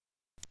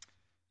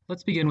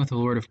Let's begin with a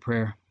word of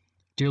prayer.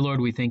 Dear Lord,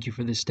 we thank you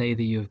for this day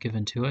that you have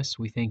given to us.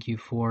 We thank you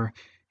for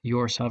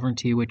your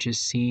sovereignty, which is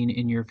seen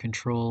in your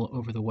control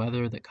over the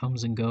weather that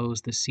comes and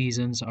goes. The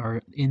seasons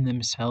are in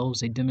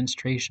themselves a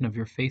demonstration of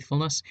your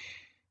faithfulness.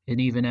 And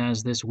even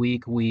as this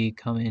week we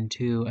come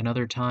into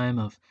another time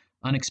of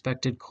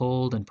unexpected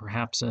cold and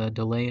perhaps a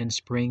delay in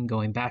spring,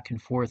 going back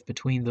and forth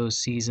between those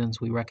seasons,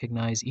 we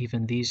recognize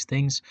even these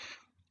things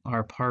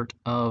are part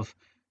of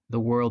the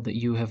world that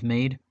you have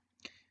made.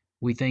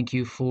 We thank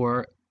you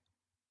for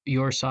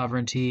your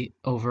sovereignty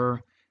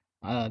over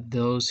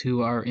those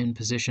who are in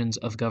positions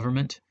of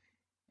government.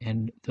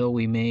 And though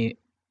we may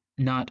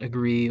not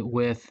agree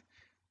with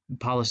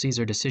policies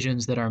or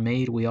decisions that are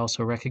made, we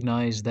also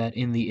recognize that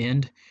in the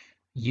end,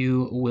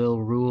 you will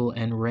rule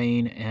and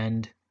reign,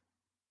 and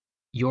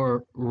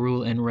your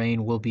rule and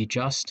reign will be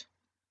just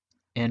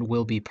and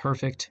will be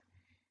perfect.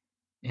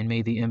 And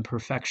may the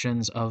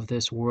imperfections of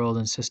this world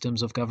and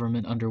systems of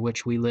government under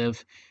which we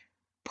live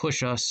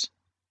push us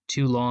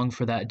to long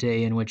for that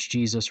day in which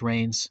Jesus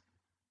reigns,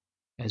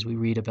 as we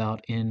read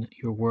about in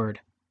your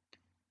word.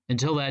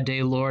 Until that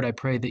day, Lord, I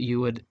pray that you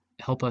would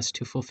help us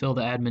to fulfill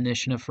the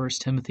admonition of 1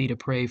 Timothy to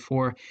pray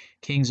for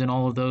kings and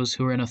all of those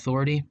who are in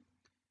authority,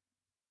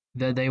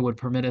 that they would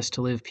permit us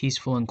to live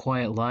peaceful and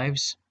quiet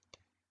lives,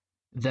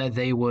 that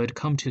they would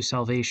come to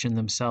salvation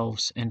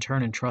themselves and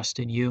turn and trust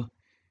in you.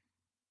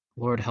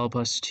 Lord, help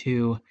us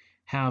to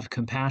have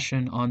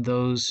compassion on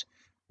those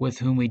with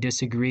whom we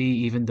disagree,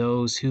 even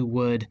those who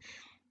would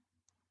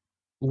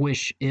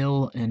wish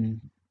ill and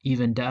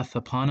even death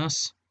upon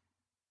us,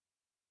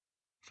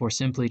 for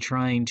simply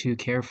trying to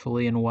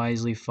carefully and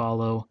wisely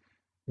follow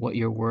what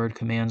your word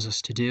commands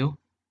us to do.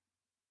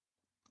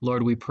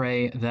 Lord, we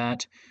pray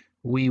that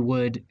we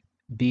would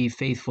be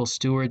faithful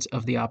stewards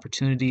of the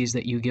opportunities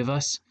that you give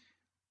us,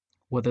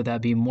 whether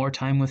that be more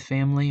time with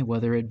family,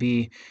 whether it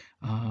be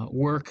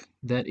work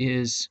that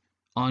is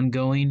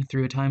ongoing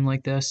through a time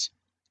like this.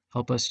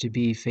 Help us to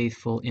be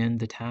faithful in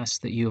the tasks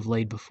that you have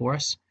laid before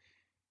us.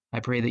 I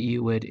pray that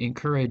you would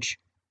encourage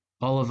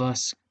all of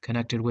us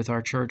connected with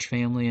our church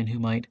family and who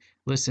might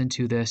listen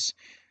to this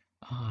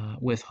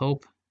with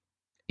hope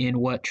in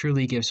what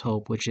truly gives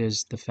hope, which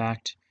is the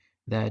fact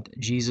that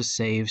Jesus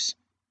saves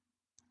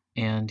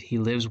and he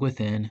lives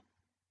within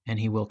and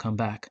he will come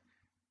back.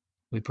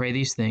 We pray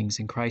these things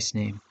in Christ's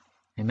name.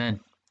 Amen.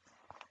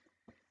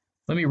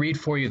 Let me read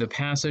for you the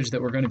passage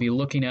that we're going to be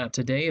looking at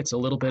today. It's a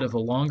little bit of a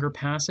longer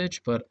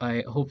passage, but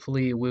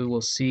hopefully we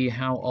will see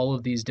how all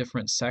of these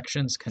different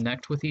sections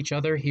connect with each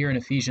other here in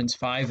Ephesians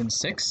 5 and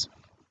 6.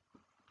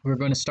 We're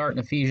going to start in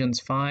Ephesians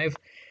 5.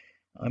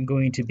 I'm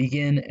going to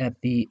begin at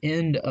the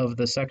end of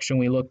the section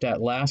we looked at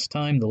last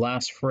time, the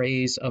last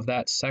phrase of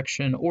that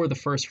section, or the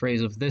first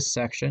phrase of this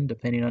section,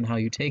 depending on how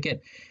you take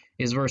it,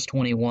 is verse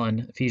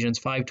 21. Ephesians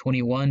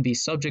 5:21, be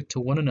subject to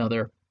one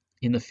another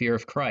in the fear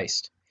of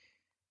Christ.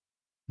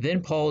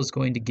 Then Paul is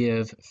going to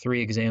give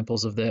three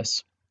examples of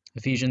this.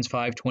 Ephesians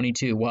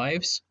 5:22,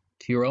 wives,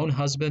 to your own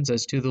husbands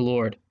as to the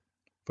Lord.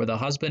 For the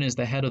husband is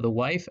the head of the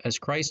wife, as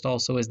Christ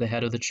also is the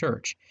head of the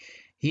church,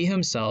 he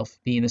himself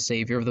being the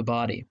Savior of the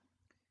body.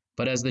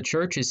 But as the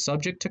church is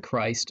subject to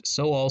Christ,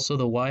 so also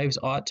the wives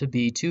ought to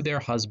be to their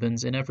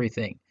husbands in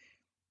everything.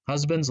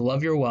 Husbands,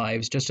 love your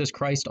wives, just as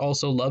Christ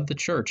also loved the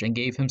church and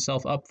gave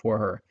himself up for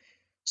her,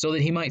 so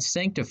that he might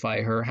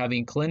sanctify her,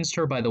 having cleansed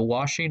her by the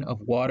washing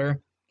of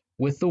water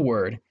with the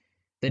word,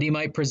 that he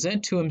might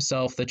present to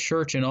himself the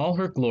church in all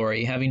her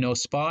glory, having no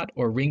spot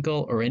or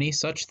wrinkle or any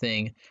such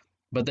thing,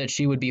 but that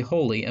she would be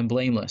holy and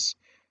blameless.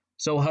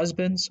 So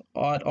husbands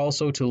ought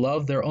also to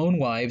love their own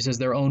wives as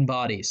their own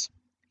bodies.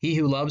 He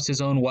who loves his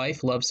own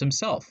wife loves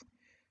himself.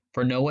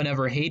 For no one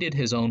ever hated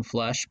his own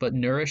flesh, but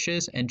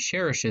nourishes and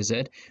cherishes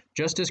it,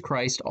 just as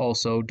Christ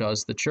also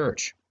does the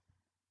church,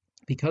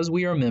 because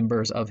we are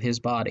members of his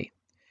body.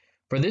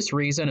 For this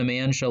reason a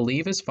man shall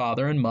leave his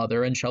father and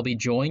mother, and shall be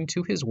joined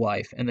to his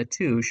wife, and the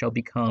two shall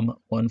become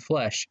one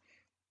flesh.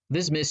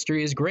 This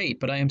mystery is great,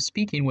 but I am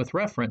speaking with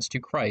reference to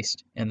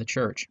Christ and the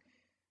church.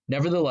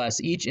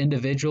 Nevertheless, each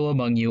individual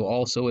among you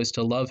also is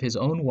to love his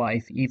own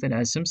wife even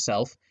as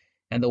himself,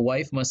 and the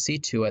wife must see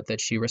to it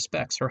that she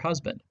respects her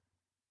husband.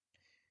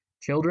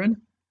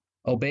 Children,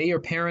 obey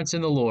your parents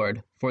in the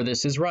Lord, for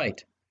this is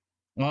right.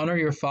 Honor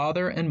your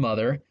father and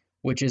mother,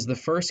 which is the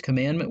first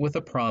commandment with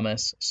a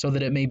promise, so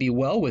that it may be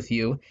well with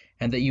you,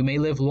 and that you may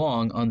live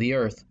long on the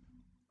earth.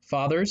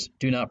 Fathers,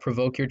 do not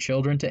provoke your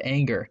children to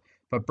anger,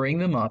 but bring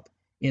them up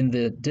in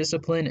the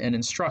discipline and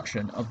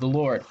instruction of the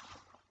Lord.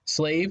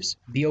 Slaves,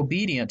 be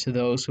obedient to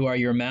those who are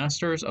your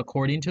masters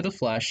according to the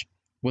flesh,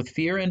 with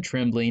fear and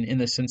trembling, in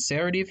the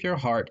sincerity of your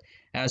heart,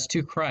 as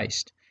to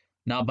Christ,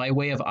 not by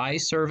way of eye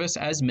service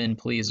as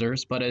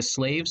men-pleasers, but as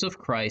slaves of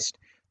Christ,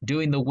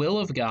 doing the will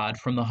of God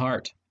from the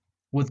heart.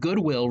 With good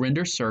will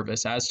render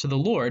service as to the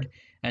Lord,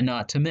 and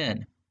not to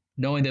men,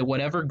 knowing that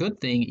whatever good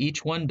thing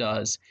each one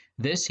does,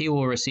 this he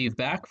will receive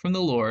back from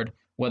the Lord,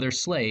 whether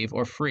slave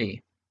or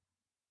free.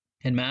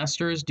 And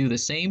masters, do the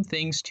same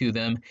things to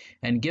them,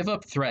 and give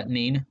up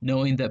threatening,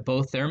 knowing that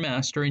both their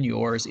master and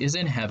yours is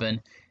in heaven,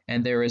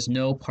 and there is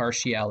no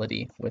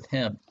partiality with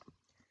him.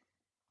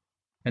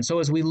 And so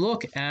as we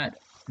look at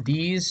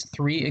these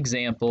three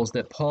examples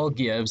that Paul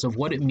gives of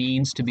what it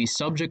means to be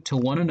subject to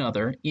one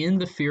another in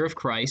the fear of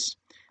Christ,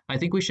 I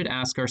think we should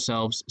ask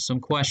ourselves some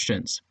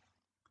questions.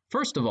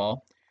 First of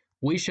all,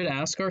 we should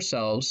ask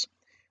ourselves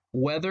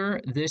whether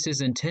this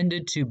is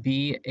intended to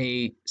be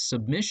a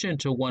submission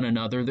to one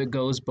another that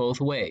goes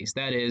both ways.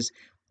 That is,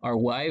 are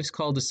wives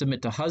called to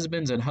submit to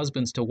husbands and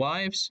husbands to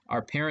wives?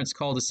 Are parents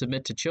called to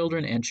submit to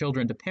children and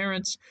children to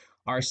parents?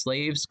 Are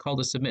slaves called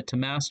to submit to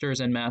masters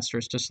and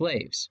masters to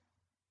slaves?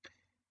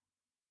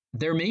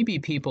 There may be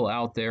people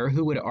out there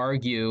who would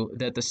argue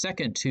that the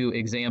second two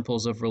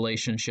examples of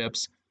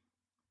relationships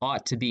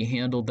ought to be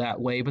handled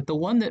that way, but the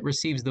one that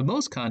receives the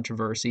most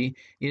controversy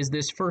is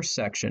this first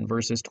section,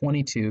 verses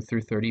 22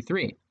 through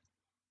 33.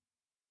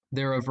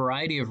 There are a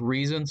variety of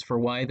reasons for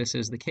why this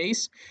is the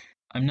case.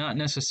 I'm not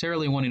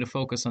necessarily wanting to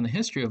focus on the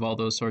history of all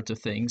those sorts of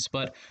things,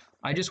 but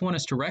I just want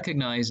us to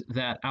recognize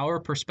that our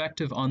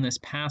perspective on this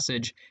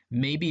passage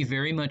may be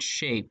very much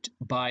shaped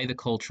by the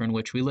culture in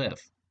which we live.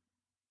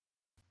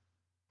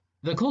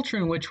 The culture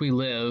in which we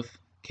live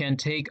can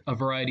take a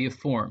variety of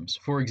forms.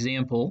 For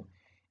example,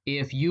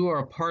 if you are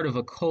a part of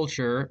a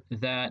culture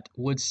that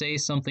would say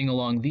something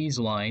along these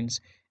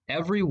lines,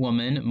 every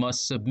woman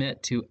must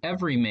submit to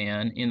every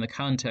man in the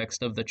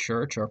context of the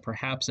church, or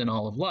perhaps in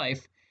all of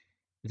life,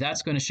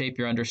 that's going to shape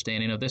your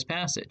understanding of this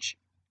passage.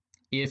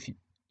 If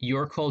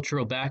your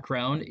cultural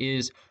background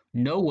is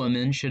no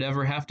woman should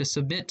ever have to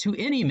submit to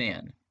any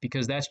man,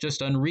 because that's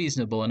just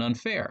unreasonable and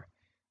unfair,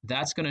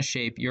 that's going to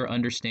shape your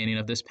understanding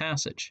of this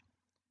passage.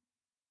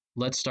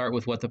 Let's start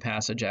with what the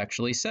passage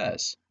actually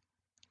says.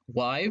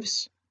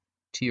 Wives,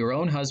 to your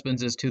own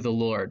husbands as to the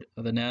Lord.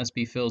 The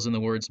NASB fills in the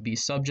words, be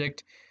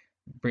subject,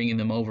 bringing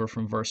them over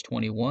from verse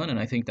 21, and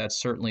I think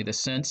that's certainly the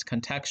sense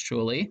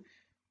contextually.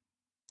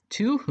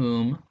 To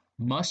whom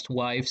must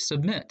wives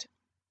submit?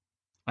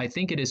 I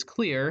think it is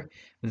clear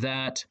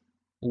that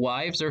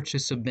wives are to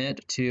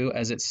submit to,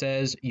 as it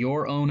says,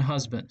 your own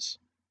husbands.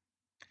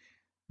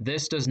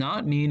 This does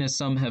not mean, as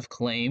some have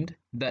claimed,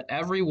 that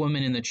every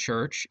woman in the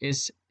church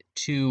is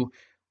to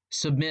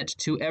submit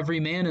to every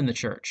man in the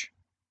church.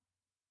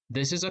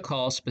 This is a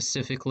call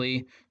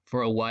specifically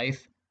for a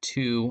wife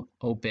to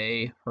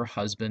obey her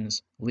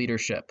husband's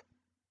leadership.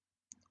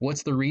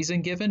 What's the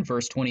reason given?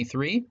 Verse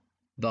 23,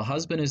 the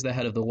husband is the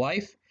head of the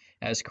wife,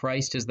 as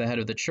Christ is the head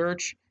of the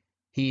church,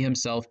 he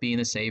himself being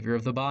the Savior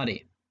of the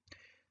body.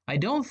 I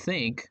don't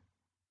think,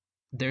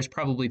 there's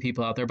probably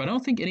people out there, but I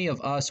don't think any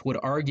of us would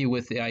argue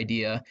with the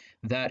idea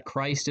that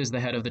Christ is the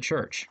head of the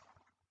church.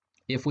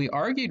 If we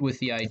argued with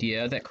the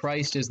idea that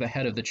Christ is the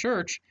head of the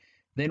church,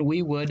 then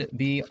we would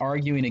be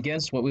arguing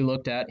against what we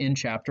looked at in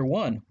chapter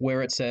 1,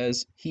 where it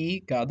says, he,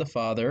 God the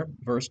Father,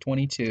 verse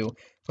 22,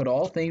 put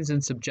all things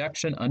in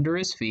subjection under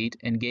his feet,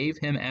 and gave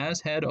him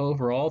as head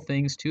over all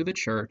things to the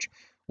church,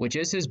 which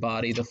is his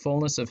body, the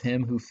fullness of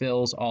him who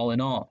fills all in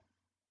all.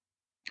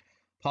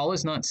 Paul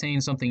is not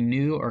saying something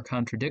new or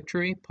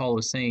contradictory. Paul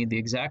is saying the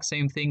exact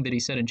same thing that he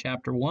said in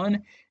chapter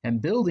 1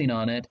 and building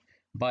on it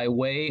by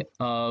way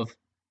of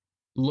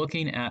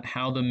looking at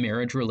how the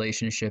marriage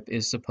relationship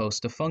is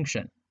supposed to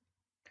function.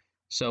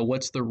 So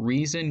what's the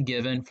reason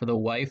given for the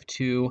wife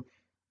to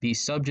be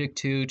subject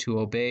to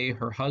obey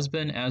her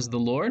husband as the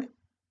Lord?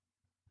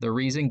 The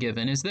reason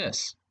given is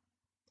this.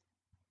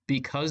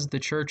 Because the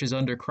church is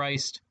under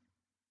Christ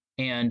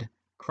and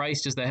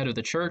Christ is the head of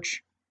the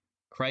church,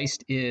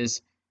 Christ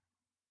is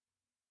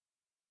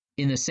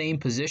in the same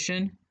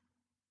position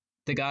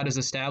that God has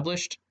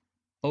established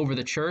over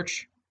the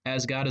church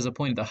as God has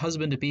appointed the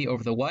husband to be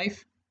over the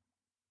wife.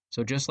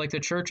 So just like the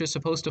church is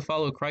supposed to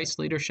follow Christ's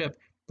leadership,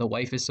 the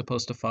wife is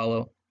supposed to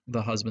follow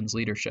the husband's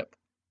leadership.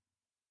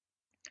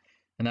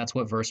 And that's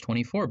what verse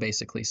 24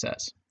 basically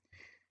says.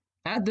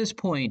 At this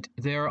point,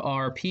 there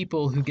are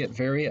people who get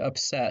very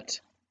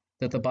upset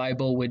that the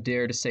Bible would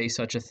dare to say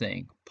such a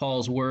thing.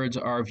 Paul's words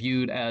are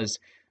viewed as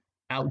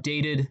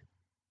outdated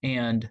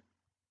and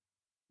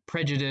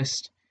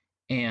prejudiced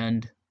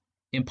and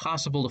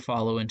impossible to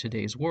follow in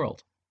today's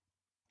world.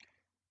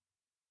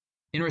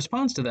 In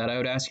response to that, I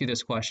would ask you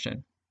this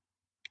question.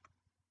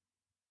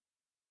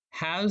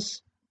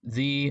 Has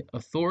the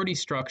authority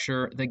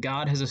structure that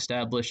God has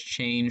established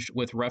changed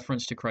with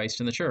reference to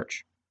Christ and the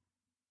church?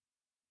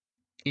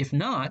 If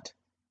not,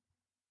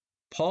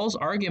 Paul's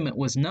argument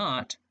was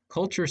not,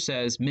 culture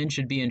says men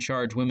should be in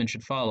charge, women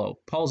should follow.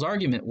 Paul's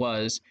argument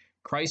was,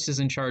 Christ is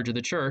in charge of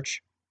the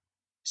church,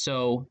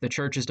 so the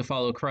church is to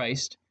follow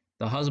Christ.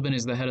 The husband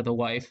is the head of the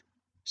wife,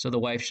 so the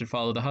wife should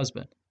follow the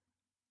husband.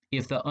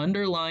 If the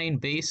underlying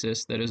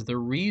basis that is the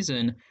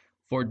reason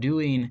for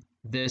doing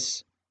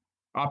this,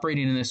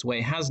 operating in this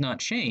way, has not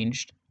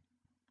changed,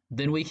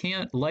 then we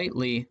can't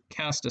lightly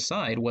cast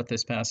aside what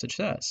this passage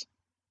says.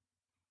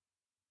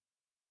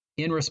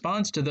 In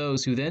response to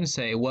those who then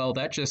say, well,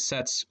 that just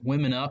sets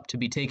women up to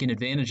be taken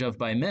advantage of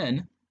by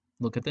men,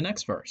 look at the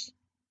next verse.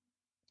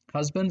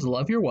 Husbands,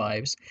 love your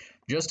wives,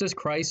 just as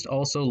Christ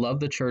also loved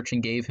the church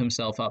and gave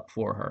himself up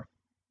for her.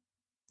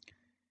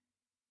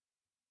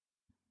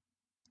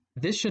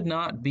 This should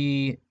not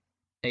be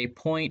a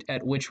point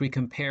at which we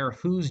compare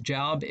whose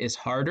job is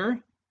harder,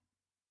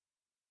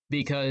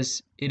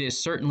 because it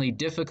is certainly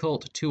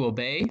difficult to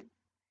obey,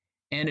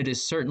 and it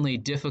is certainly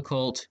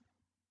difficult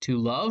to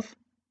love.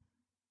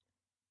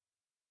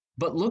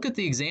 But look at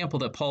the example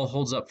that Paul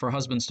holds up for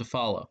husbands to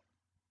follow.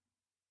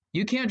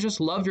 You can't just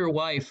love your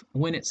wife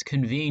when it's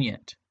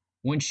convenient,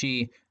 when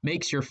she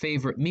makes your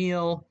favorite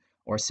meal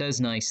or says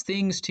nice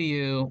things to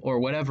you or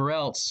whatever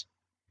else.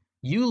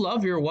 You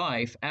love your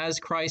wife as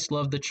Christ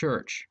loved the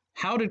church.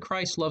 How did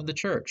Christ love the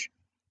church?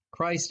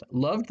 Christ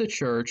loved the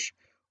church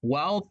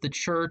while the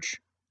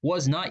church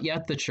was not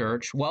yet the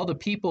church, while the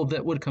people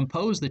that would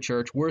compose the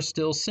church were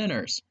still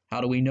sinners.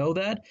 How do we know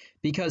that?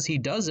 Because he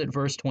does it,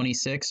 verse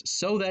 26,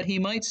 so that he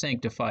might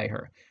sanctify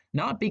her.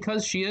 Not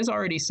because she is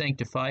already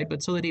sanctified,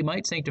 but so that he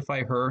might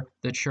sanctify her,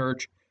 the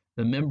church,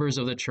 the members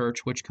of the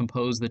church which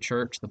compose the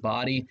church, the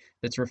body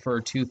that's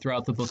referred to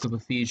throughout the book of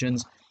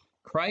Ephesians.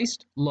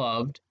 Christ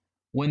loved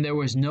when there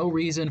was no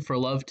reason for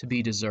love to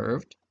be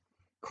deserved.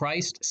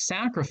 Christ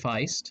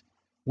sacrificed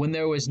when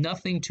there was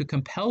nothing to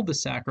compel the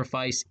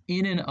sacrifice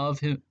in and of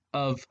him,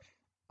 of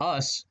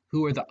us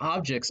who are the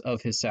objects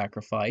of his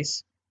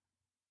sacrifice.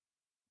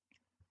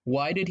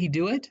 Why did he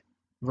do it?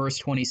 Verse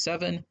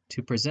 27,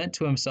 to present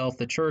to himself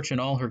the church in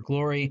all her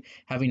glory,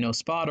 having no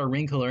spot or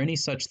wrinkle or any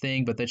such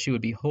thing, but that she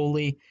would be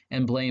holy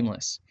and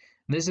blameless.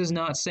 This is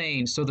not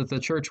saying so that the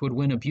church would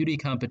win a beauty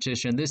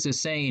competition. This is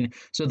saying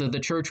so that the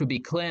church would be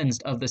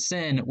cleansed of the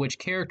sin which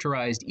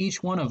characterized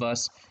each one of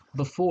us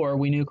before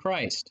we knew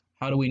Christ.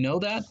 How do we know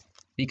that?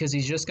 Because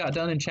he's just got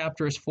done in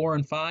chapters 4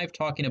 and 5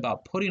 talking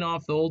about putting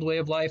off the old way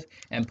of life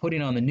and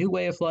putting on the new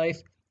way of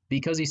life.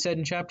 Because he said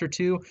in chapter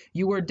 2,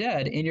 you were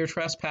dead in your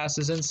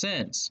trespasses and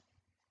sins.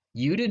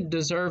 You didn't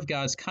deserve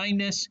God's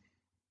kindness.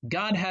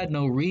 God had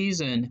no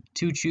reason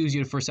to choose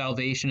you for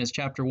salvation, as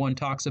chapter 1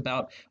 talks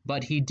about,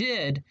 but he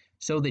did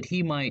so that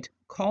he might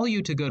call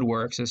you to good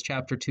works, as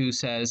chapter 2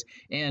 says,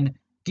 and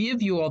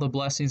give you all the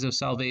blessings of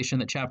salvation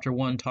that chapter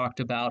 1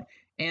 talked about,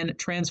 and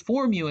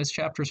transform you, as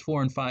chapters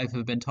 4 and 5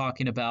 have been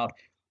talking about.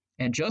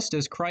 And just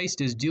as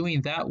Christ is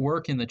doing that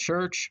work in the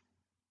church,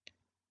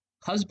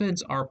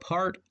 husbands are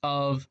part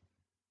of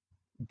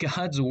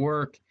God's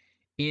work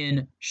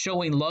in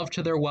showing love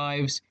to their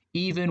wives,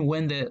 even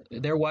when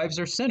their wives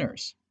are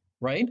sinners,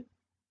 right?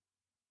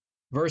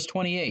 Verse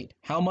 28,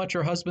 how much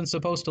are husbands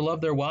supposed to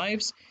love their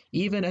wives?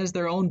 Even as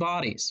their own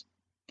bodies.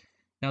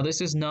 Now, this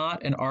is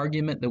not an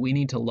argument that we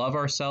need to love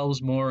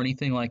ourselves more or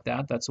anything like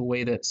that. That's a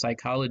way that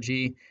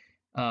psychology,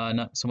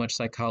 not so much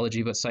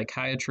psychology, but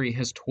psychiatry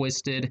has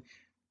twisted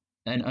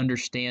an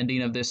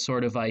understanding of this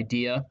sort of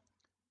idea.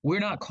 We're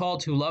not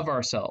called to love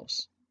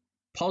ourselves.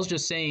 Paul's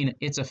just saying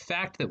it's a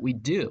fact that we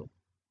do.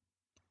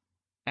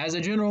 As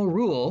a general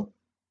rule,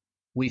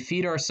 we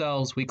feed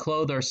ourselves, we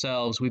clothe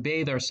ourselves, we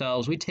bathe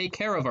ourselves, we take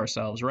care of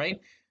ourselves, right?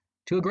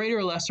 To a greater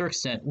or lesser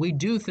extent, we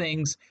do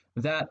things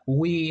that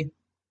we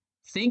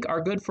think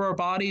are good for our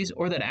bodies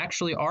or that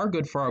actually are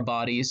good for our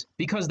bodies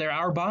because they're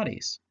our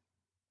bodies.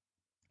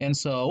 And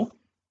so,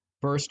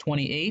 verse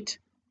 28,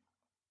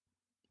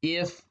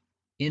 if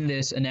in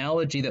this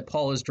analogy that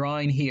Paul is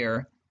drawing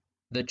here,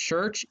 the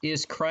church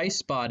is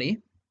Christ's body,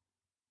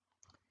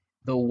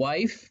 the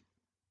wife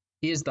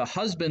is the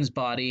husband's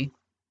body.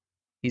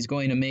 He's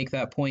going to make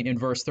that point in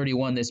verse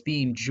 31, this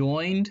being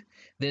joined,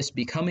 this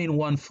becoming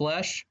one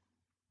flesh.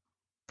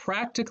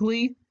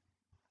 Practically,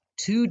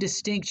 two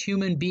distinct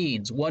human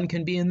beings. One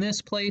can be in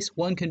this place,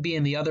 one can be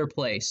in the other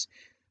place.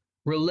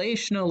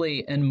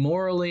 Relationally and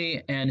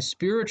morally and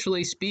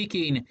spiritually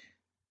speaking,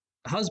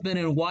 husband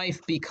and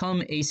wife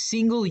become a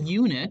single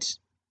unit.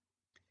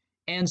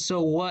 And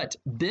so what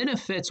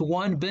benefits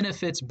one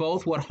benefits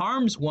both, what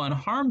harms one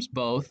harms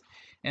both.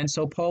 And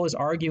so Paul is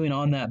arguing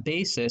on that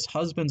basis,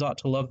 husbands ought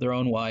to love their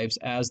own wives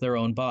as their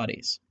own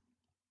bodies.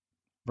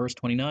 Verse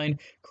 29,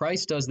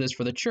 Christ does this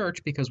for the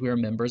church because we are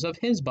members of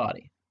his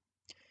body.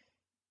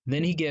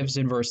 Then he gives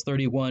in verse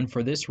 31,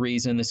 for this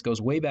reason, this goes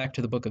way back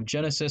to the book of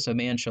Genesis, a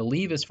man shall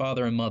leave his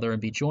father and mother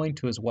and be joined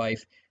to his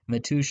wife, and the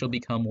two shall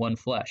become one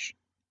flesh.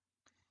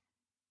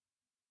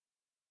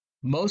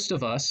 Most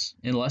of us,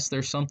 unless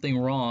there's something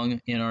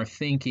wrong in our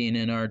thinking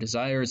and our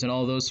desires and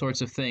all those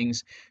sorts of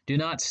things, do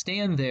not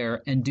stand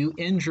there and do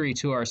injury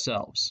to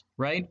ourselves,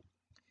 right?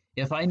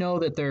 If I know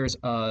that there's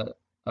a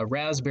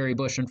raspberry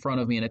bush in front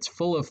of me and it's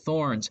full of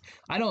thorns,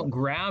 I don't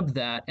grab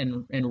that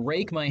and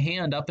rake my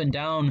hand up and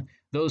down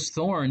those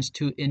thorns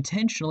to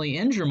intentionally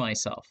injure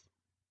myself.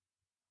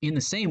 In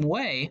the same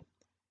way,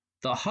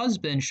 the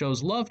husband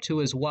shows love to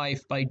his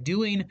wife by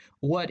doing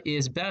what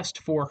is best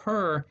for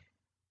her.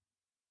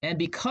 And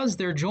because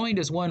they're joined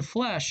as one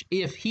flesh,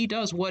 if he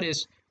does what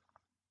is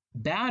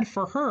bad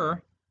for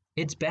her,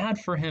 it's bad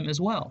for him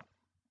as well.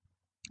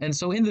 And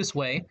so in this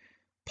way,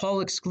 Paul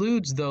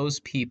excludes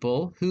those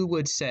people who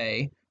would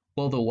say,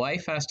 well, the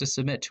wife has to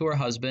submit to her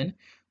husband,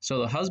 so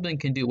the husband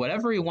can do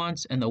whatever he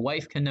wants and the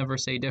wife can never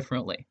say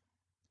differently.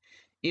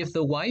 If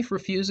the wife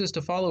refuses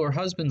to follow her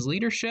husband's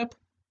leadership,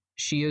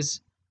 she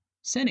is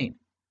sinning.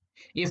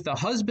 If the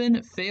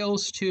husband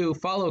fails to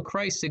follow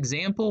Christ's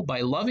example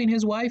by loving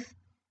his wife,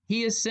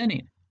 he is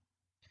sinning.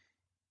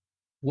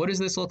 What does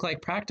this look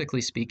like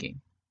practically speaking?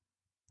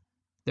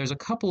 There's a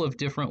couple of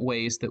different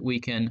ways that we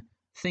can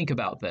think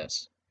about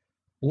this.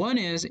 One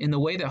is in the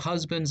way that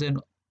husbands and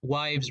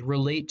wives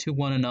relate to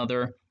one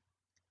another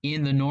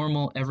in the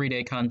normal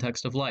everyday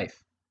context of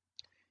life.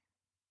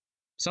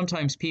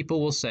 Sometimes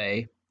people will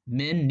say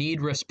men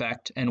need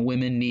respect and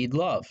women need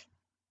love.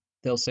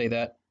 They'll say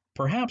that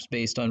perhaps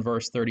based on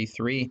verse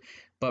 33,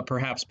 but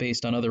perhaps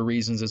based on other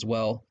reasons as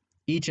well.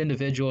 Each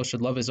individual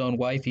should love his own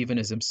wife even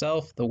as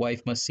himself. The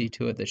wife must see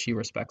to it that she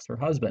respects her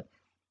husband.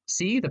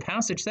 See, the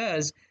passage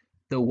says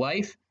the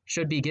wife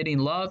should be getting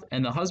love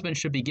and the husband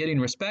should be getting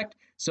respect.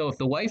 So if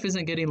the wife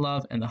isn't getting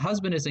love and the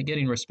husband isn't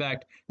getting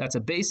respect, that's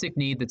a basic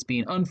need that's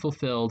being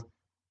unfulfilled.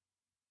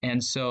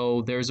 And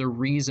so there's a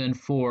reason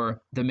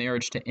for the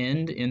marriage to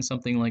end in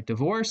something like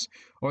divorce,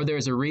 or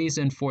there's a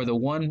reason for the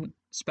one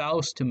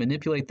spouse to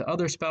manipulate the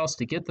other spouse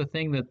to get the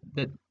thing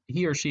that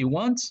he or she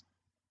wants.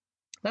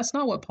 That's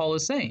not what Paul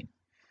is saying.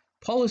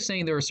 Paul is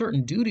saying there are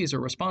certain duties or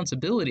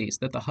responsibilities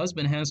that the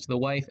husband has to the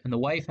wife and the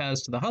wife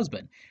has to the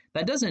husband.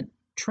 That doesn't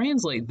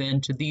translate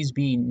then to these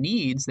being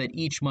needs that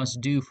each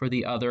must do for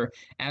the other,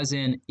 as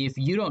in, if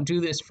you don't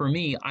do this for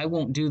me, I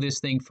won't do this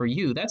thing for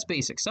you. That's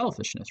basic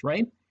selfishness,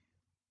 right?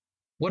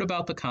 What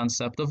about the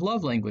concept of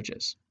love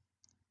languages?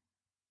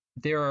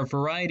 There are a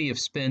variety of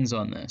spins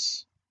on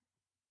this.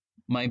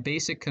 My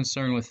basic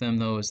concern with them,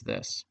 though, is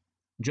this.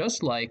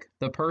 Just like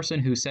the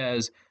person who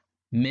says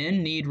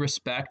men need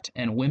respect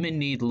and women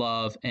need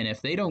love, and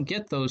if they don't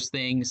get those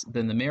things,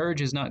 then the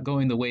marriage is not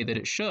going the way that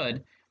it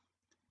should,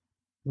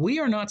 we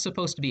are not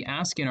supposed to be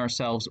asking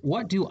ourselves,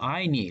 what do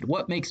I need?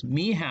 What makes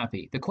me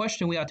happy? The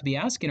question we ought to be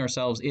asking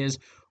ourselves is,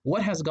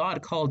 what has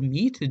God called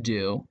me to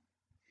do?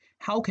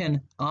 How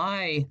can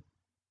I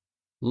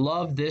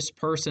love this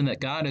person that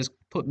God has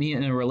put me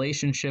in a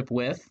relationship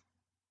with?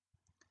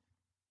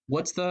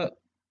 What's the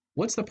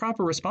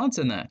proper response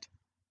in that?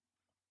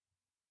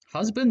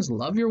 Husbands,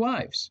 love your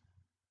wives.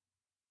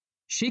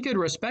 She could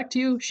respect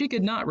you, she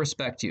could not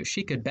respect you.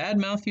 She could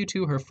badmouth you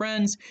to her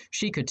friends,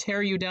 she could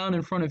tear you down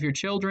in front of your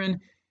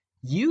children.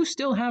 You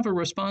still have a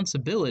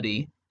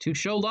responsibility to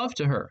show love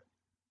to her.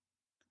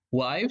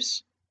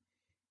 Wives,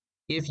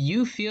 if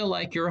you feel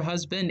like your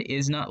husband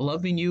is not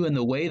loving you in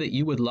the way that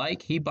you would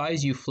like, he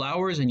buys you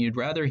flowers and you'd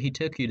rather he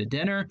took you to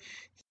dinner,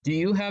 do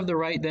you have the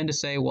right then to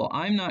say, well,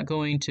 I'm not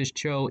going to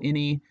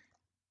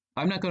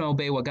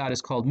obey what God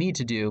has called me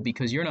to do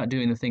because you're not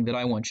doing the thing that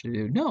I want you to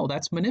do? No,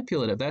 that's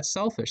manipulative. That's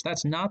selfish.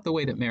 That's not the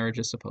way that marriage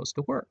is supposed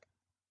to work.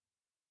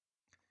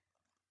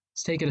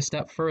 Let's take it a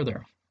step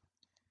further.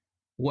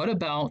 What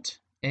about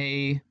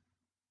a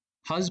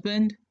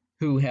husband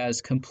who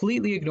has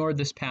completely ignored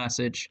this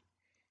passage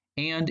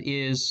and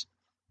is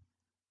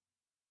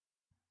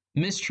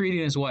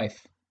mistreating his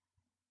wife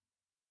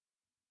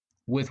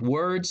with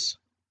words,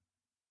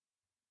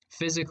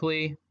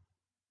 physically,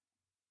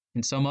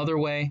 in some other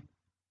way?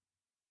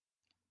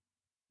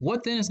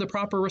 What then is the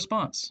proper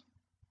response?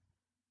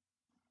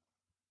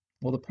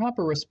 Well, the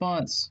proper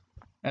response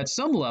at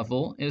some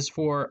level is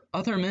for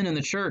other men in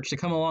the church to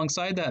come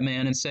alongside that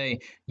man and say,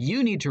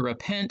 you need to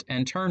repent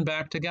and turn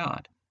back to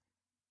God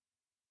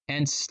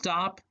and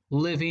stop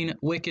living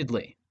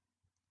wickedly.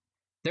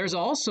 There's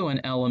also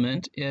an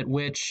element at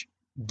which,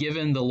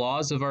 given the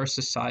laws of our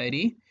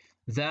society,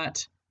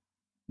 that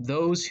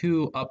those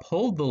who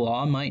uphold the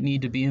law might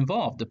need to be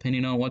involved,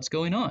 depending on what's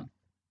going on.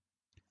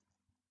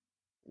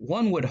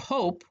 One would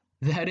hope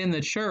that in the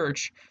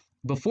church,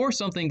 before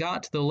something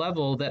got to the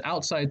level that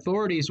outside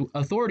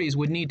authorities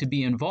would need to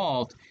be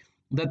involved,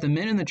 that the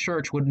men in the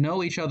church would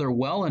know each other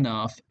well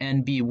enough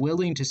and be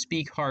willing to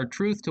speak hard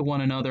truth to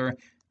one another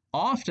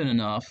often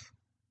enough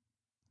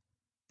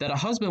that a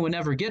husband would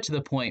never get to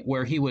the point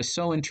where he was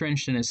so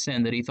entrenched in his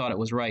sin that he thought it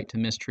was right to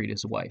mistreat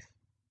his wife.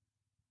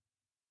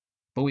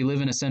 But we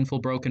live in a sinful,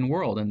 broken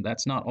world, and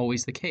that's not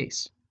always the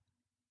case.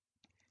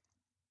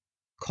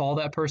 Call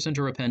that person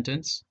to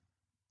repentance.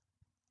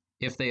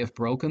 If they have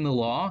broken the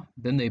law,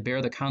 then they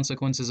bear the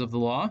consequences of the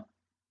law.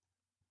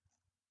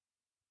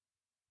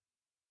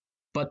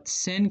 But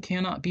sin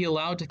cannot be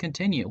allowed to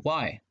continue.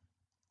 Why?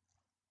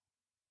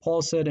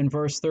 Paul said in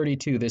verse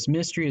 32, this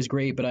mystery is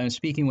great, but I am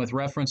speaking with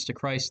reference to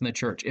Christ and the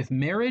church. If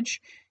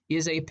marriage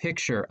is a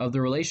picture of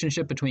the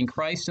relationship between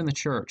Christ and the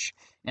church,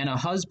 and a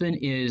husband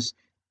is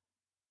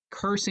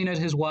cursing at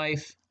his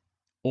wife,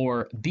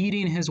 or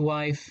beating his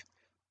wife,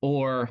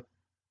 or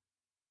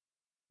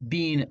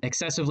being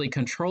excessively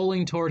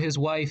controlling toward his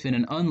wife in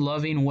an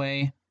unloving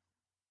way,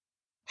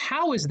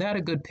 how is that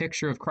a good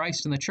picture of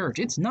Christ and the church?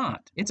 It's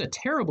not. It's a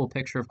terrible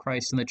picture of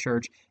Christ and the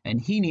church, and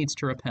he needs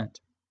to repent.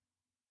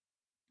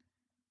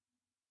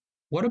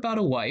 What about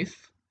a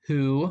wife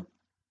who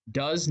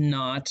does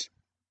not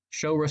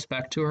show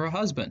respect to her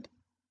husband?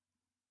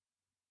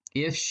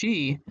 If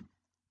she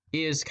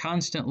is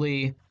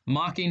constantly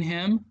mocking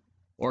him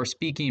or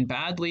speaking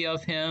badly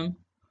of him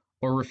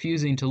or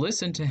refusing to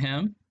listen to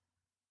him,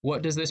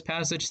 what does this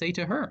passage say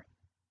to her?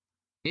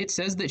 It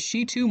says that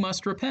she too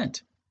must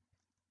repent.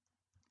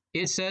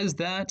 It says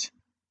that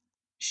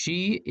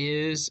She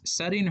is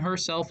setting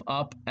herself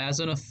up as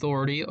an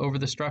authority over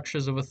the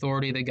structures of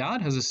authority that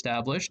God has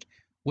established,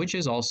 which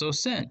is also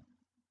sin.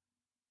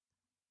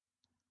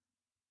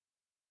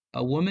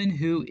 A woman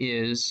who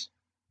is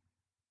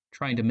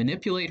trying to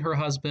manipulate her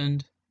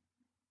husband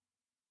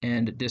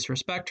and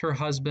disrespect her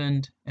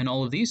husband and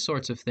all of these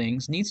sorts of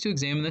things needs to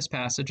examine this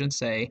passage and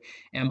say,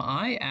 am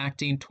I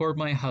acting toward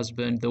my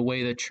husband the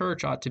way the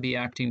church ought to be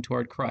acting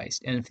toward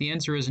Christ? And if the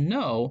answer is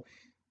no,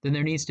 then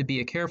there needs to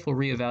be a careful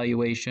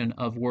reevaluation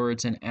of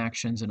words and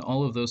actions and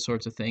all of those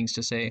sorts of things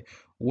to say,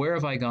 where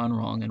have I gone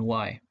wrong and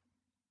why?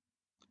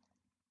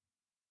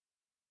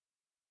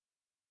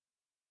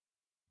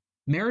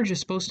 Marriage is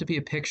supposed to be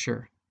a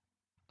picture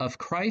of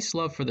Christ's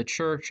love for the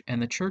church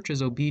and the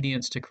church's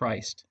obedience to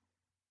Christ.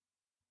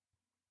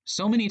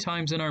 So many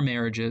times in our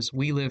marriages,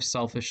 we live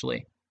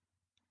selfishly.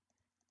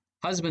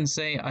 Husbands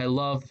say, I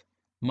love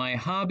my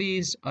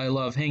hobbies, I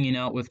love hanging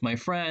out with my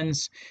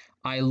friends,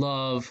 I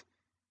love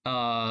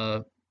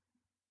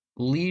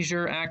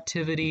leisure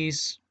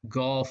activities,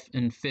 golf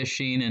and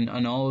fishing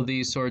and all of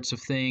these sorts of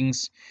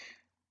things.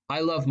 I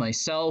love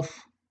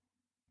myself.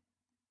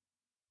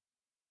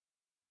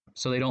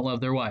 So they don't love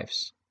their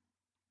wives.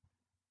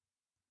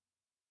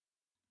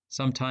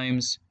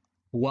 Sometimes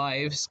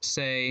wives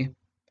say,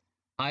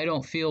 I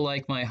don't feel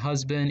like my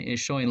husband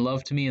is showing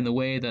love to me in the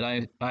way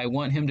that I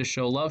want him to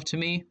show love to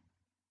me.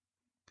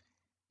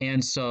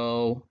 And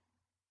so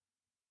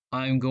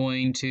I'm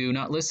going to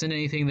not listen to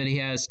anything that he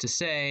has to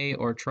say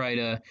or try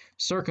to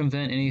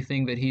circumvent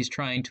anything that he's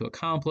trying to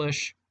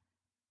accomplish.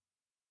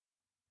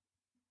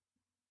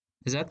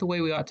 Is that the way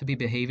we ought to be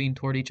behaving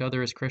toward each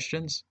other as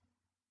Christians?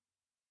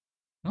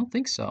 I don't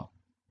think so.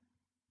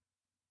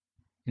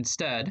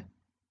 Instead,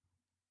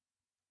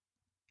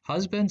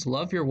 husbands,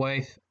 love your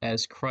wife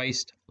as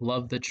Christ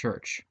loved the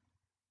church.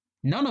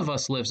 None of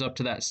us lives up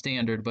to that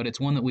standard, but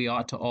it's one that we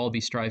ought to all be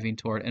striving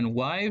toward. And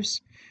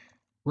wives,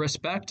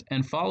 respect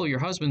and follow your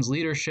husband's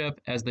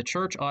leadership as the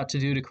church ought to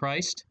do to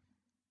Christ.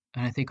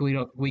 And I think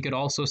we could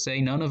also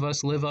say none of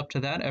us live up to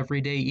that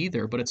every day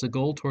either, but it's a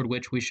goal toward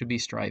which we should be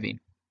striving.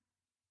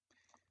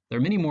 There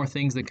are many more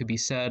things that could be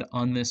said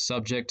on this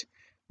subject,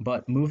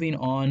 but moving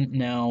on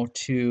now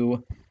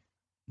to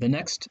the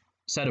next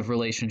set of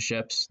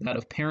relationships, that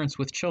of parents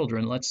with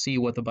children, let's see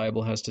what the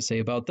Bible has to say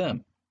about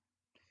them.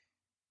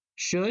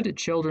 Should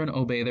children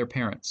obey their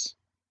parents?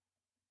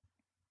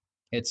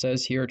 It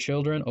says here,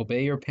 children,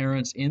 obey your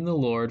parents in the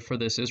Lord, for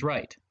this is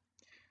right.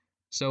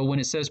 So when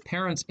it says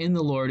parents in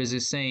the Lord, is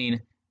it saying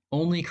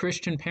only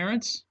Christian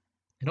parents?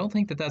 I don't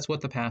think that that's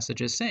what the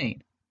passage is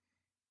saying.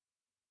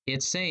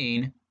 It's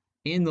saying,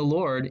 in the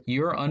Lord,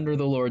 you're under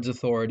the Lord's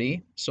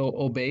authority, so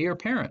obey your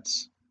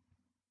parents.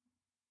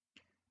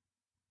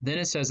 Then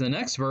it says in the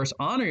next verse,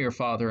 honor your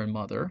father and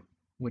mother,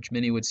 which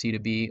many would see to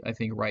be, I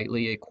think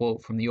rightly, a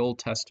quote from the Old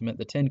Testament,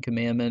 the Ten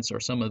Commandments,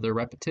 or some of the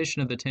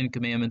repetition of the Ten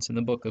Commandments in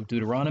the book of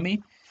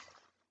Deuteronomy.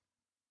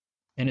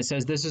 And it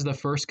says this is the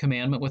first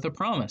commandment with a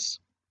promise.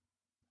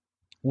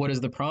 What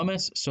is the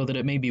promise? So that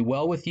it may be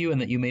well with you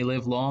and that you may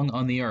live long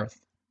on the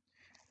earth.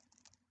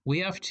 We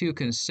have to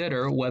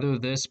consider whether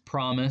this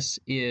promise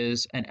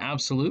is an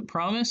absolute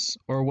promise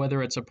or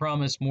whether it's a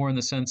promise more in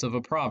the sense of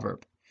a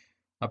proverb.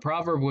 A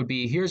proverb would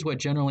be, here's what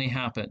generally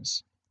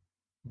happens.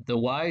 The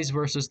wise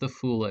versus the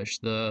foolish,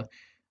 the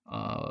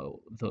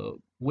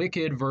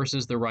wicked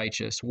versus the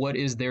righteous. What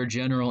is their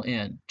general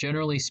end?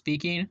 Generally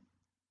speaking,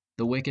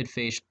 the wicked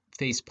face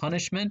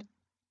punishment.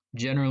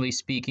 Generally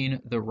speaking,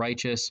 the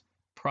righteous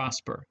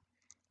prosper.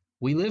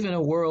 We live in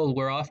a world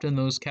where often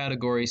those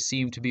categories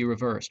seem to be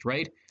reversed,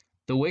 right?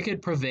 The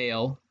wicked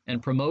prevail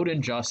and promote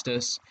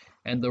injustice,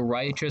 and the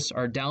righteous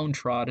are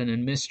downtrodden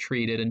and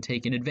mistreated and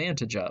taken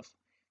advantage of.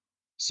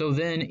 So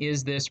then,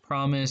 is this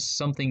promise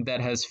something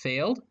that has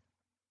failed?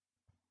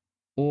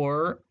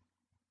 Or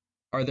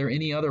are there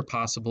any other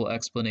possible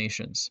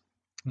explanations?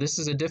 This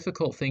is a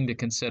difficult thing to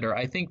consider.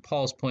 I think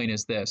Paul's point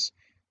is this.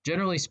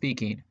 Generally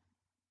speaking,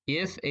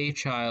 if a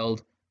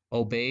child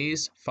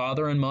obeys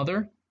father and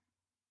mother,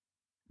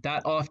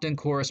 that often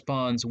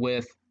corresponds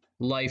with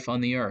life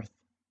on the earth,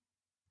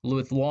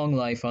 with long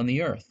life on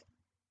the earth.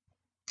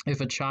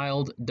 If a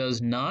child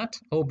does not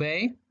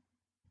obey,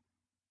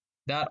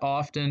 that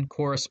often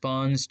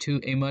corresponds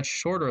to a much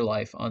shorter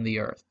life on the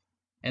earth.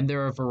 And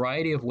there are a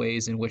variety of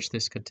ways in which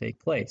this could take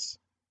place.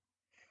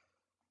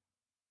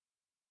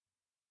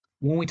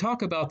 When we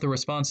talk about the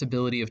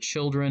responsibility of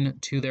children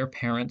to their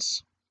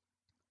parents,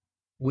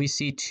 we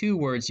see two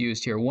words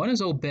used here. One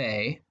is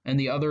obey, and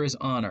the other is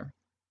honor.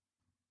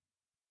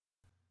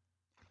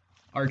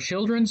 Are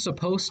children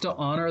supposed to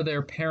honor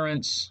their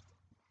parents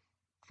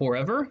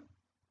forever?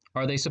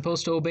 Are they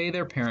supposed to obey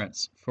their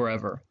parents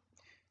forever?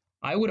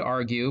 I would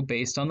argue,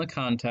 based on the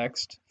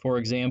context, for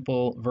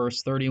example,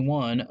 verse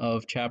 31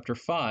 of chapter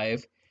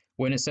 5,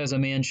 when it says a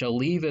man shall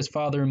leave his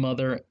father and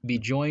mother, be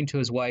joined to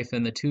his wife,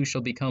 and the two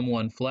shall become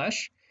one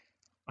flesh,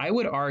 I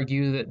would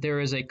argue that there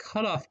is a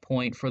cutoff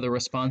point for the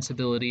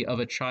responsibility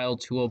of a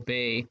child to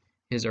obey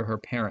his or her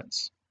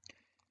parents.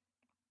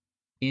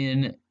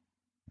 In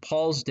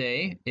Paul's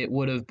day, it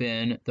would have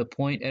been the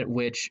point at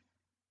which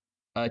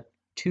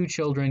two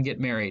children get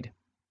married.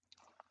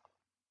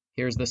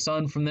 Here's the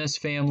son from this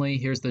family,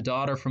 here's the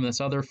daughter from this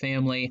other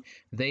family.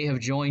 They have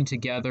joined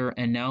together,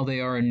 and now they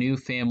are a new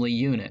family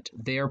unit.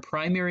 Their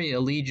primary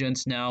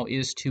allegiance now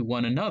is to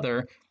one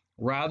another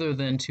rather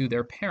than to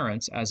their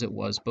parents as it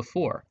was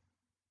before.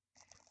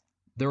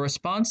 The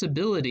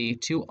responsibility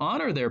to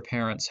honor their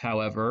parents,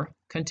 however,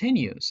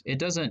 continues. It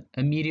doesn't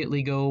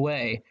immediately go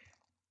away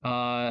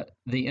the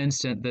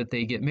instant that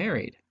they get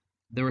married.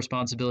 The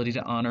responsibility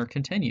to honor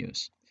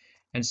continues.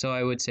 And so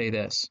I would say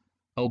this: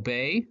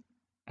 obey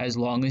as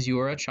long as you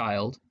are a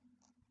child,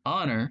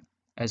 honor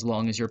as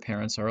long as your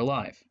parents are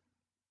alive.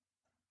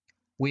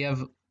 We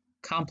have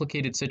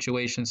complicated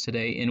situations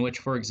today in which,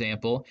 for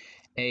example,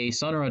 a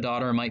son or a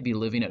daughter might be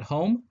living at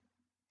home.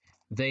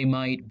 They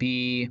might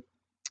be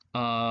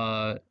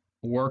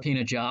working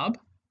a job.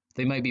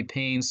 They might be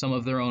paying some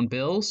of their own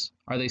bills.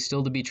 Are they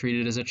still to be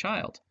treated as a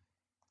child?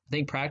 I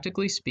think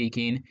practically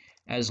speaking,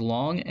 as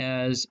long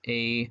as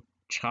a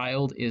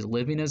child is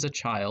living as a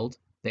child,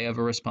 they have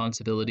a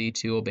responsibility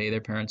to obey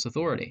their parents'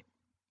 authority.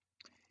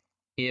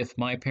 If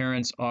my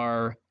parents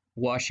are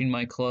washing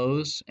my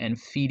clothes and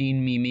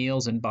feeding me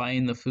meals and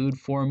buying the food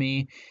for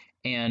me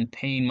and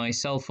paying my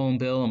cell phone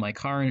bill and my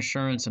car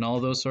insurance and all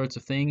those sorts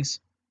of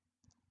things,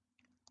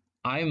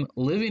 I'm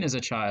living as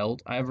a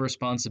child. I have a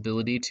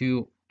responsibility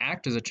to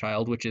act as a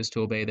child, which is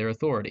to obey their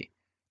authority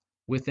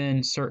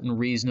within certain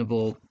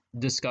reasonable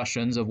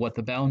discussions of what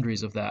the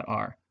boundaries of that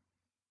are.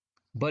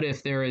 But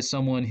if there is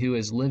someone who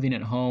is living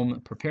at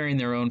home, preparing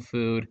their own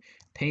food,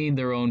 paying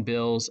their own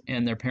bills,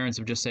 and their parents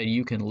have just said,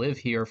 you can live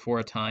here for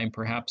a time,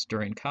 perhaps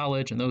during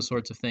college and those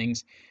sorts of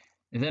things,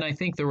 then I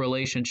think the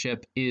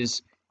relationship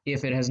is,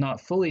 if it has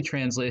not fully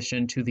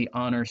transitioned to the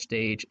honor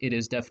stage, it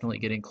is definitely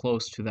getting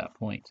close to that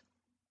point.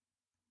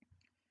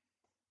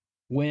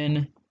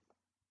 When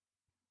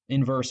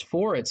in verse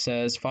 4 it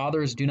says,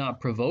 "Fathers, do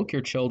not provoke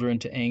your children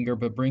to anger,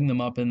 but bring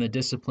them up in the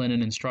discipline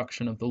and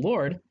instruction of the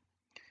Lord,"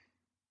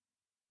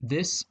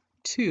 this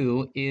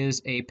too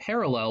is a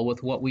parallel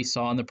with what we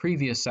saw in the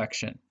previous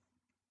section.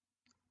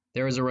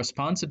 There is a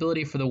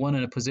responsibility for the one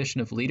in a position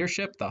of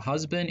leadership. The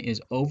husband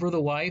is over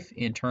the wife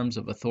in terms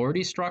of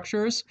authority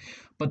structures,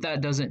 but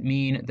that doesn't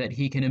mean that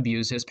he can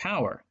abuse his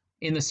power.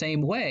 In the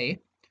same way,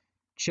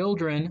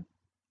 children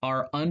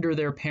are under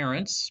their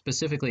parents,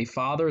 specifically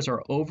fathers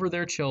are over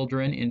their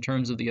children in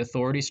terms of the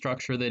authority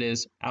structure that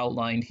is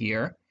outlined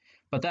here,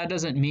 but that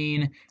doesn't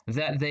mean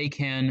that they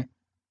can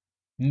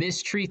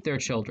mistreat their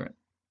children.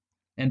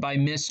 And by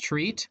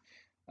mistreat,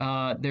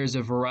 there's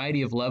a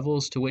variety of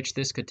levels to which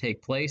this could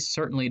take place.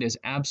 Certainly, it is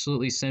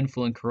absolutely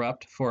sinful and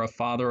corrupt for a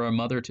father or a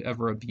mother to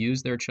ever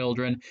abuse their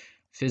children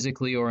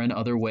physically or in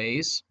other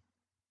ways.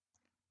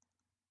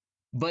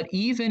 But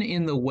even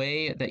in the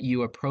way that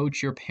you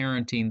approach your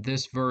parenting,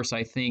 this verse,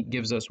 I think,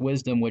 gives us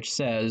wisdom, which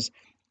says,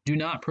 do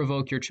not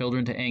provoke your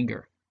children to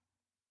anger.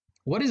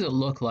 What does it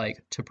look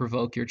like to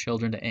provoke your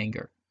children to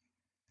anger?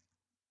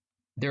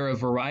 There are a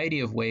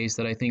variety of ways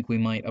that I think we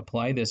might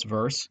apply this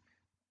verse.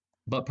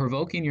 But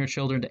provoking your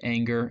children to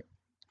anger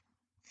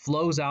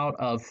flows out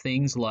of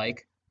things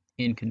like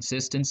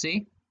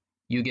inconsistency.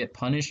 You get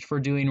punished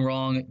for doing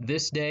wrong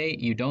this day,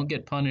 you don't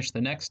get punished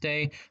the next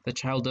day, the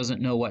child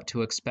doesn't know what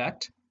to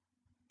expect.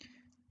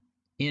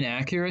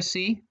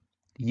 Inaccuracy,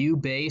 you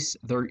base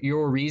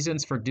your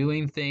reasons for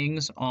doing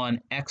things on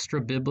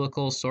extra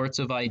biblical sorts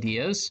of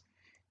ideas.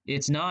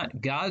 It's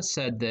not, God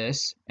said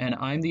this, and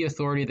I'm the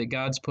authority that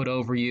God's put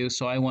over you,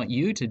 so I want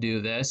you to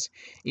do this.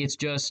 It's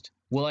just,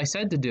 well, I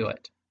said to do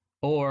it.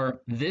 Or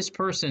this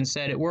person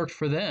said it worked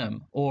for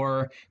them.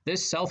 Or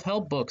this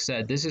self-help book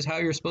said this is how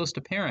you're supposed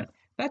to parent.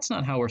 That's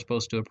not how we're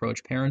supposed to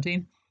approach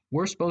parenting.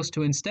 We're supposed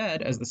to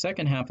instead, as the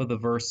second half of the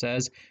verse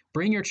says,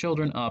 bring your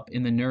children up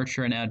in the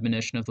nurture and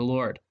admonition of the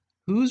Lord.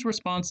 Whose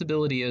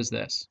responsibility is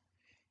this?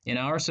 In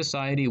our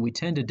society, we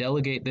tend to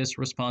delegate this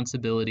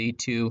responsibility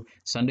to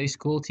Sunday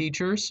school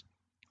teachers,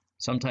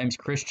 sometimes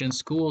Christian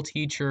school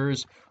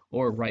teachers,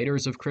 or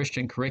writers of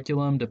Christian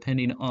curriculum,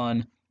 depending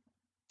on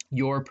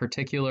your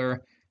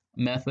particular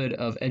method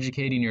of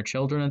educating your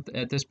children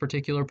at this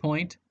particular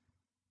point.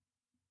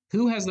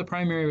 Who has the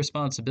primary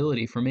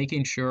responsibility for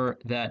making sure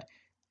that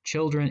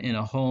children in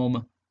a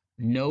home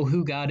know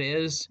who God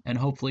is and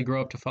hopefully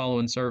grow up to follow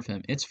and serve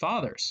him? It's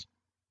fathers.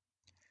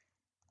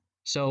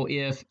 So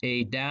if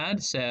a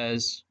dad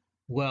says,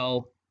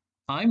 well,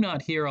 I'm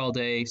not here all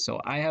day, so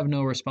I have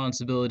no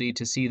responsibility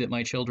to see that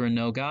my children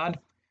know God,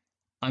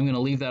 I'm going to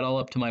leave that all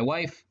up to my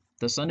wife.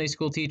 The Sunday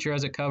school teacher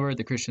has it covered.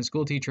 The Christian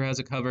school teacher has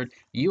it covered.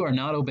 You are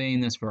not obeying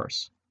this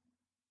verse.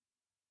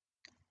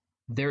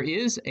 There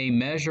is a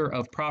measure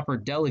of proper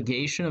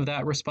delegation of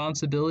that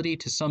responsibility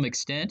to some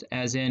extent,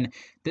 as in,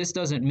 this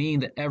doesn't mean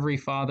that every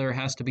father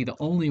has to be the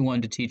only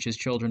one to teach his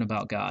children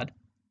about God.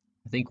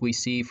 I think we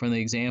see from the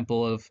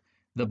example of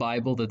the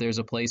Bible that there's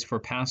a place for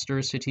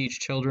pastors to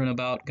teach children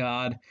about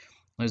God.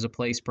 There's a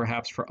place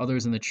perhaps for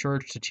others in the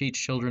church to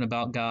teach children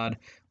about God,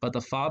 but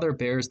the father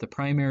bears the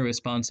primary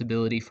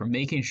responsibility for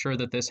making sure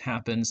that this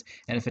happens,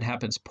 and if it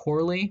happens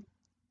poorly,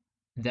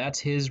 that's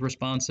his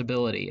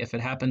responsibility. If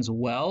it happens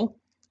well,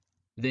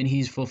 then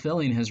he's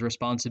fulfilling his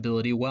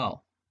responsibility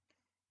well.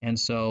 And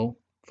so,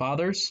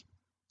 fathers,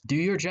 do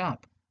your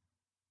job.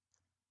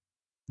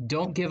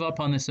 Don't give up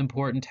on this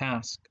important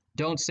task.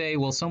 Don't say,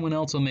 well, someone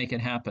else will make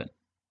it happen.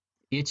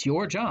 It's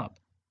your job,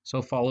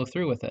 so follow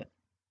through with it.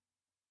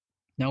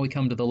 Now we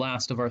come to the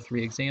last of our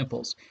three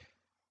examples.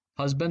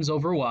 Husbands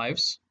over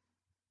wives,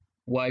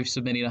 wives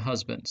submitting to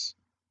husbands.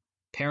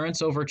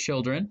 Parents over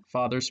children,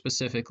 fathers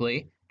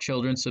specifically,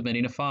 children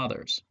submitting to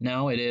fathers.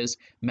 Now it is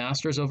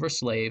masters over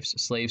slaves,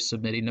 slaves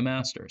submitting to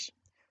masters.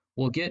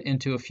 We'll get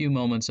into a few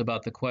moments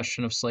about the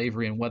question of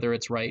slavery and whether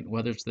it's right,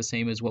 whether it's the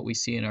same as what we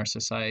see in our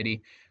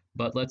society.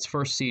 But let's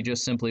first see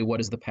just simply what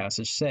does the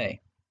passage say.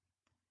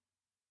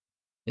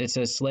 It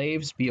says,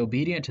 slaves, be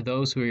obedient to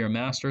those who are your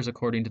masters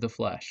according to the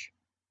flesh.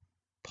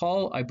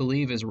 Paul, I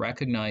believe, is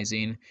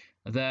recognizing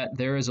that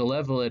there is a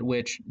level at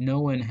which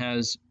no one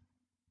has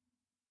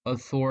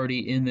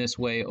authority in this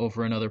way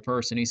over another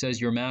person. He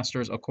says, your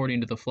masters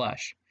according to the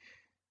flesh.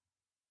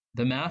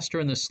 The master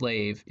and the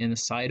slave in the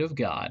sight of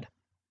God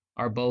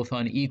are both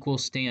on equal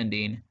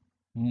standing,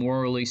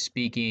 morally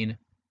speaking,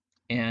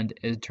 and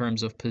in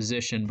terms of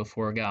position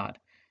before God.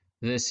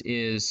 This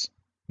is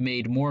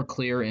made more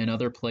clear in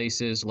other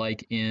places,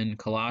 like in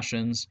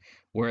Colossians,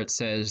 where it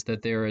says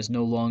that there is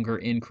no longer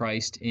in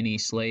Christ any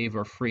slave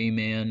or free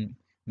man,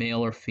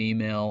 male or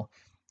female,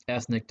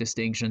 ethnic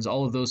distinctions,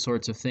 all of those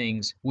sorts of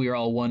things. We are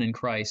all one in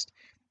Christ.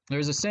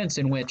 There's a sense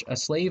in which a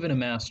slave and a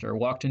master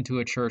walked into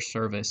a church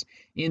service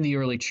in the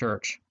early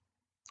church,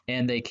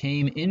 and they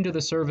came into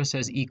the service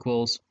as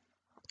equals.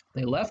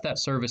 They left that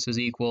service as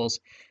equals,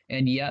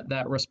 and yet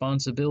that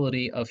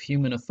responsibility of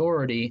human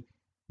authority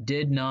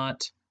did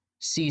not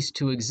cease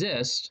to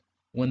exist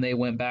when they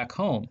went back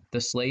home.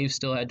 The slave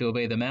still had to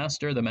obey the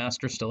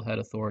master still had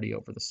authority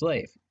over the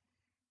slave.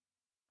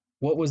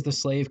 What was the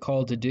slave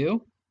called to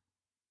do?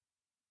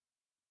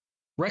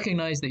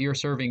 Recognize that you're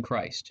serving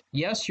Christ.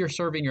 Yes, you're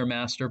serving your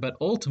master, but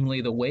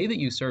ultimately the way that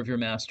you serve your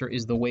master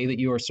is the way that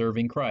you are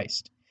serving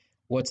Christ.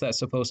 What's that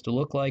supposed to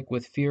look like?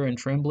 With fear and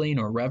trembling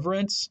or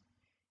reverence?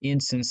 In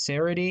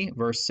sincerity,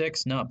 verse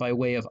 6, not by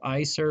way of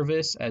eye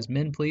service as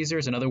men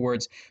pleasers. In other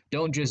words,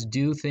 don't just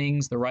do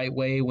things the right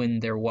way when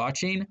they're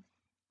watching,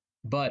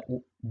 but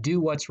do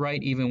what's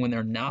right even when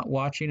they're not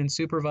watching and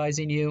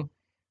supervising you.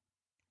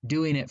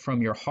 Doing it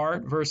from your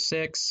heart, verse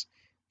 6.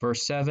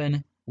 Verse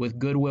 7, with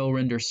goodwill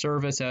render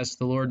service as to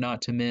the Lord,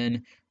 not to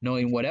men,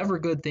 knowing whatever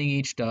good thing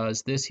each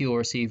does, this he will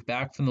receive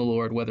back from the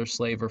Lord, whether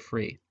slave or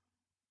free.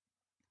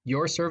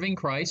 You're serving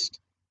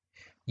Christ.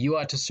 You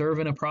ought to serve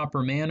in a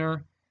proper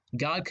manner.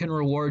 God can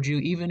reward you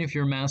even if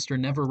your master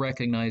never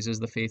recognizes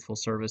the faithful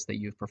service that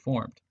you've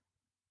performed.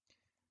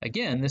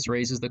 Again, this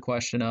raises the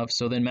question of,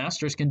 so then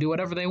masters can do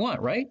whatever they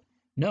want, right?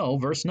 No,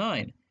 verse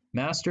 9,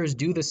 masters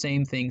do the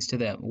same things to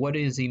them. What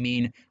does he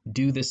mean,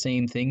 do the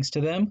same things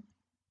to them?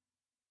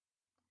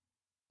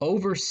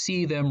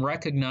 Oversee them,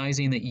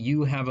 recognizing that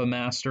you have a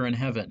master in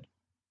heaven.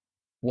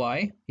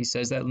 Why? He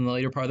says that in the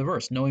later part of the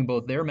verse. Knowing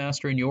both their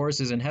master and yours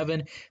is in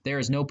heaven, there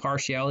is no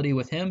partiality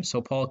with him. So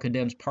Paul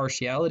condemns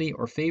partiality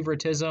or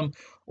favoritism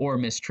or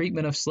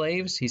mistreatment of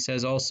slaves. He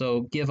says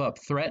also, give up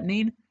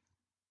threatening.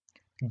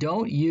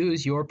 Don't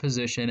use your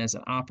position as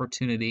an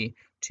opportunity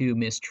to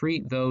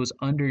mistreat those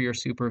under your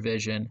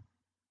supervision,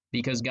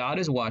 because God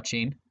is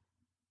watching.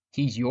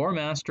 He's your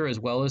master as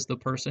well as the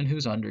person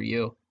who's under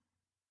you.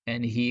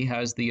 And he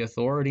has the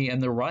authority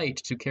and the right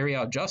to carry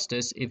out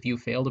justice if you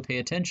fail to pay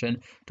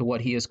attention to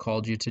what he has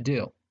called you to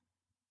do.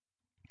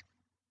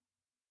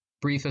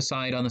 Brief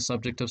aside on the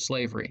subject of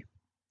slavery.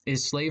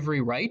 Is slavery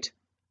right?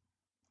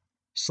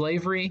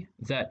 Slavery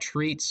that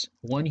treats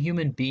one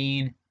human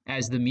being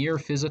as the mere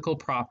physical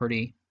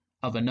property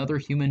of another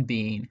human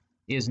being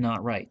is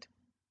not right.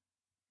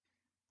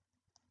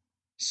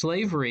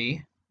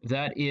 Slavery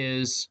that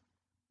is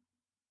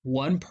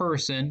one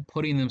person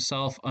putting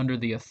themselves under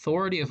the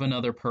authority of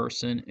another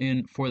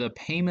person for the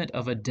payment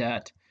of a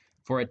debt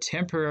for a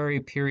temporary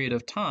period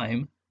of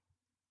time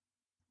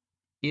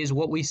is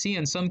what we see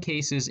in some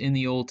cases in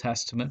the Old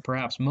Testament,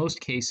 perhaps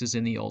most cases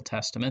in the Old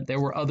Testament.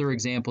 There were other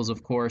examples,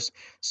 of course.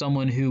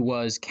 Someone who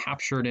was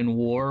captured in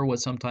war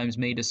was sometimes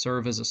made to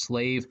serve as a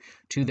slave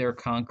to their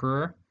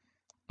conqueror.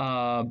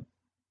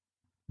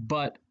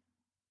 But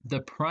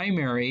the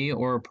primary,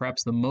 or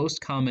perhaps the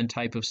most common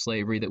type of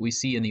slavery that we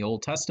see in the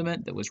Old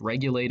Testament that was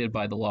regulated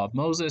by the law of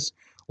Moses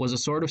was a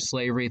sort of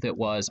slavery that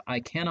was,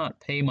 I cannot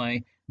pay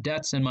my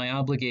debts and my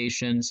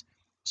obligations,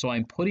 so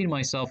I'm putting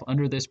myself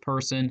under this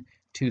person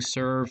to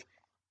serve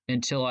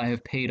until I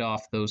have paid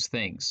off those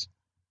things.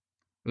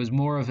 It was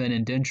more of an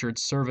indentured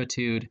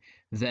servitude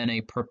than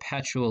a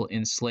perpetual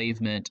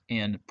enslavement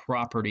and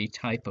property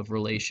type of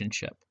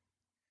relationship.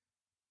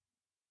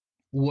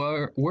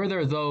 Were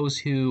there those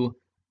who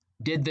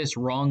did this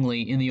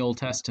wrongly in the Old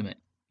Testament?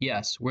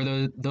 Yes. Were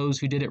there those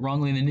who did it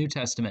wrongly in the New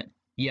Testament?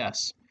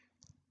 Yes.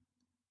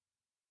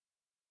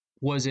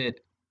 Was it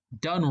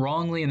done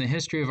wrongly in the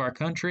history of our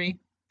country?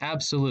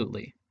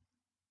 Absolutely.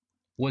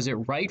 Was it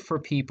right for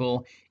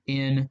people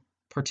in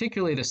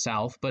particularly the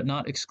South, but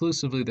not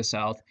exclusively the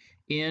South,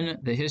 in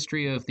the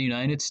history of the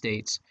United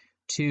States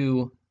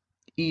to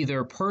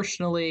either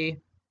personally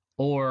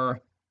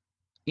or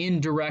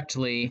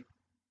indirectly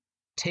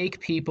take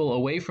people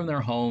away from their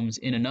homes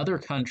in another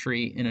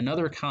country, in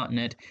another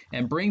continent,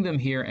 and bring them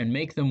here and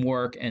make them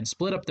work and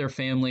split up their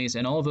families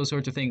and all of those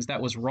sorts of things.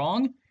 That was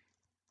wrong,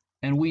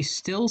 and we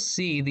still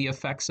see the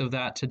effects of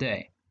that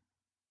today.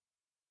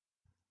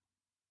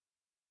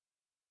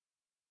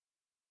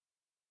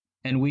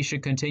 And we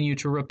should continue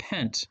to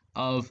repent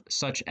of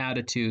such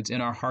attitudes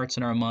in our hearts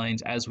and our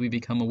minds as we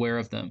become aware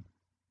of them.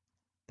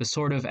 The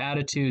sort of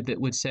attitude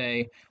that would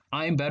say,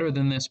 I'm better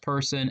than this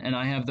person, and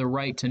I have the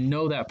right to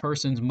know that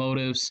person's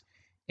motives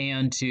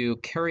and to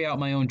carry out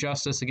my own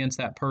justice against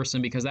that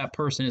person because that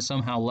person is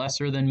somehow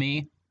lesser than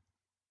me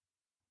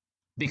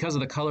because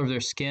of the color of their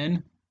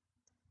skin,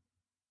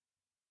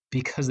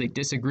 because they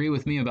disagree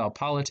with me about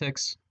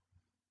politics,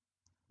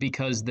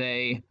 because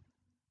I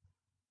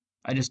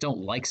just don't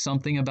like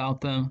something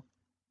about them.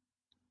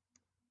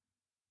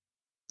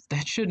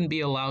 That shouldn't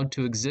be allowed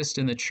to exist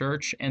in the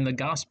church, and the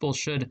gospel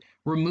should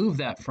remove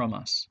that from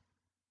us.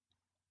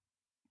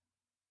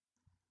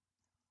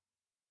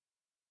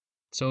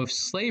 So if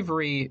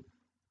slavery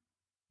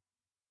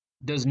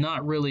does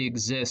not really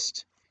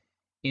exist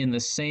in the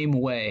same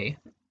way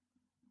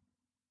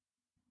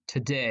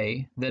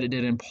today that it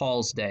did in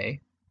Paul's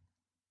day,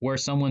 where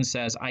someone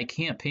says, I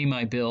can't pay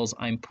my bills,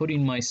 I'm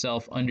putting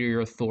myself under your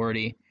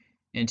authority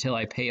until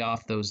I pay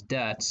off those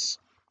debts,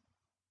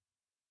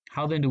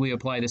 how then do we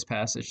apply this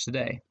passage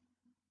today?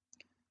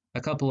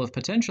 A couple of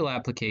potential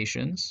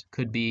applications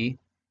could be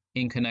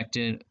in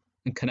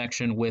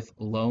connection with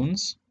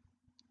loans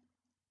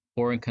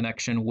or in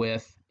connection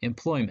with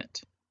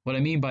employment. What I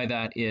mean by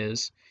that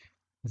is,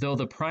 though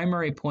the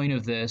primary point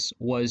of this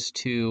was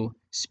to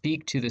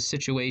speak to the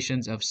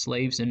situations of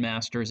slaves and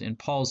masters in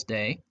Paul's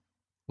day,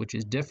 which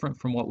is different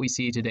from what we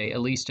see today,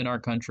 at least in our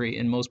country,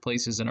 in most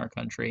places in our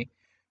country,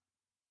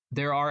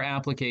 there are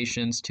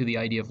applications to the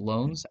idea of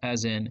loans,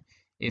 as in,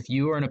 if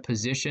you are in a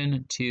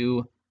position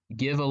to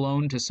give a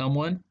loan to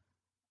someone,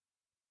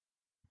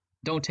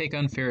 don't take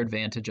unfair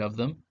advantage of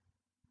them.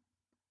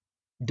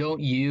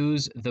 Don't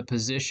use the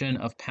position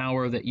of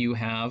power that you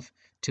have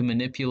to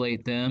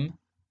manipulate them.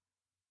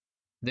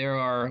 There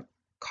are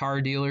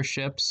car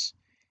dealerships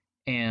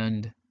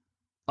and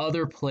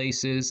other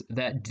places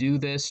that do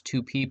this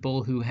to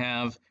people who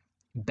have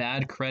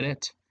bad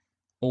credit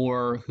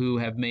or who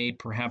have made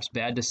perhaps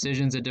bad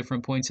decisions at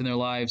different points in their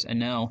lives, and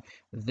now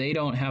they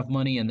don't have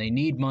money and they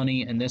need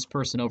money, and this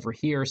person over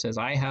here says,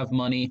 I have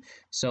money,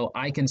 so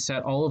I can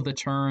set all of the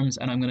terms,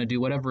 and I'm going to do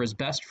whatever is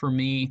best for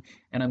me,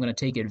 and I'm going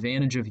to take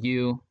advantage of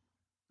you.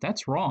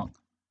 That's wrong.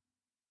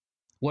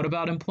 What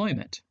about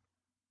employment?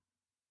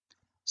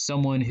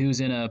 Someone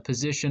who's in a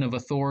position of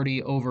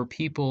authority over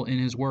people in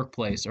his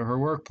workplace or her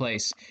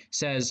workplace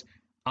says,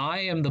 I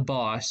am the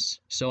boss,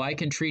 so I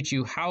can treat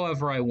you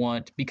however I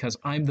want because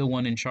I'm the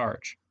one in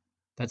charge.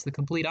 That's the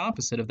complete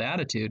opposite of the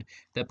attitude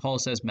that Paul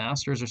says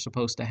masters are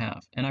supposed to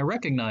have. And I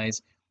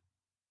recognize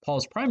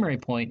Paul's primary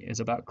point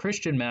is about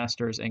Christian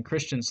masters and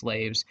Christian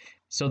slaves,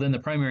 so then the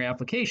primary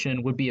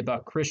application would be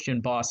about Christian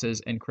bosses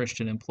and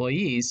Christian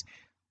employees.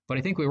 But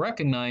I think we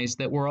recognize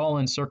that we're all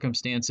in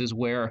circumstances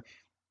where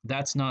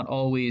that's not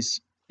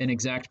always an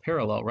exact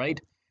parallel, right?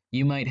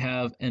 You might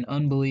have an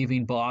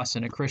unbelieving boss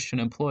and a Christian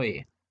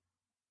employee.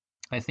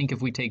 I think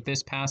if we take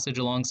this passage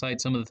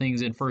alongside some of the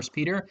things in 1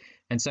 Peter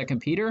and 2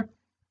 Peter,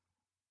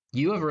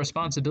 you have a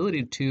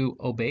responsibility to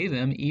obey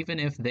them even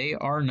if they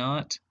are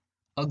not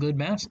a good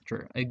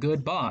master, a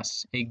good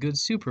boss, a good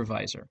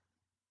supervisor.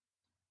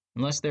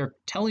 Unless they're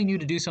telling you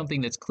to do something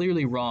that's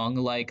clearly wrong,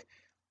 like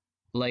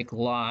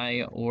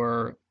lie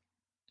or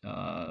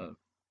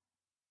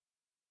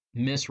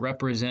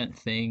misrepresent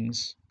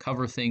things,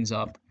 cover things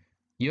up,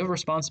 you have a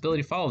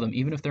responsibility to follow them,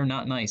 even if they're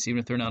not nice, even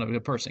if they're not a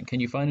good person. Can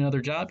you find another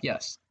job?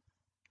 Yes.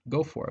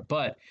 Go for it.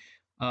 But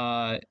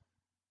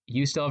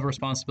you still have a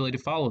responsibility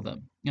to follow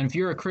them. And if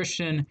you're a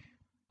Christian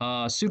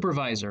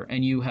supervisor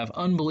and you have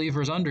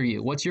unbelievers under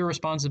you, what's your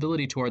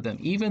responsibility toward them?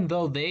 Even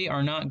though they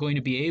are not going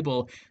to be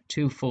able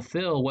to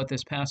fulfill what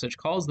this passage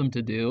calls them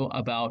to do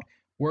about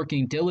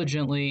working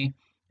diligently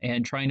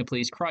and trying to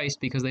please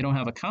Christ because they don't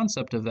have a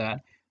concept of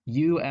that,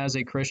 you as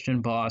a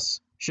Christian boss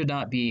should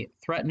not be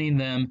threatening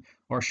them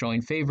or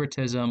showing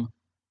favoritism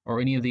or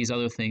any of these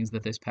other things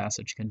that this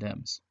passage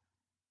condemns.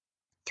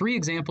 3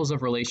 examples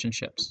of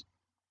relationships: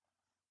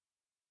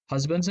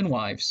 husbands and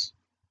wives,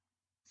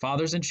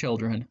 fathers and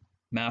children,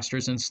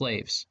 masters and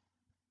slaves.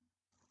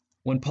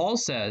 When Paul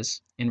says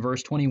in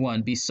verse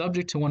 21, be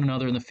subject to one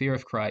another in the fear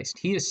of Christ,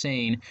 he is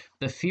saying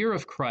the fear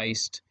of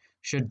Christ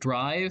should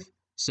drive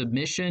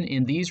submission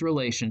in these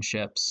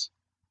relationships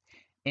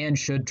and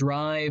should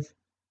drive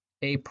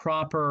a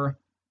proper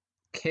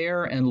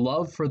care and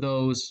love for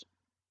those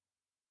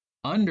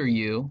under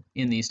you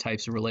in these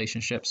types of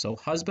relationships. So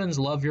husbands,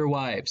 love your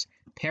wives.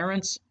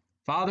 Parents,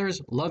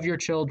 fathers, love your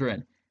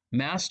children.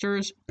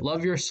 Masters,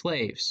 love your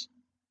slaves.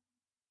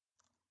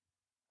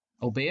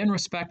 Obey and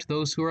respect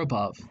those who are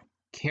above.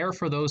 Care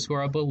for those who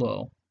are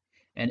below.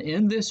 And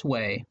in this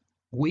way,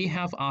 we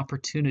have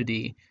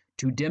opportunity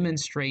to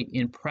demonstrate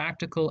in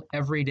practical,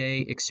 everyday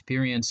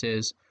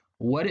experiences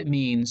what it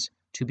means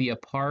to be a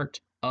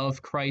part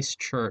of Christ's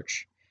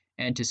church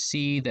and to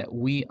see that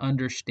we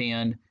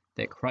understand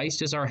that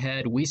Christ is our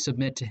head, we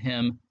submit to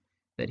him,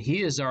 that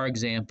he is our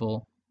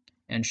example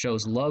and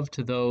shows love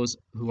to those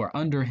who are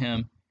under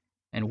him,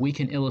 and we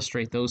can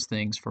illustrate those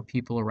things for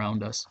people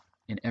around us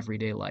in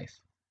everyday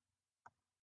life.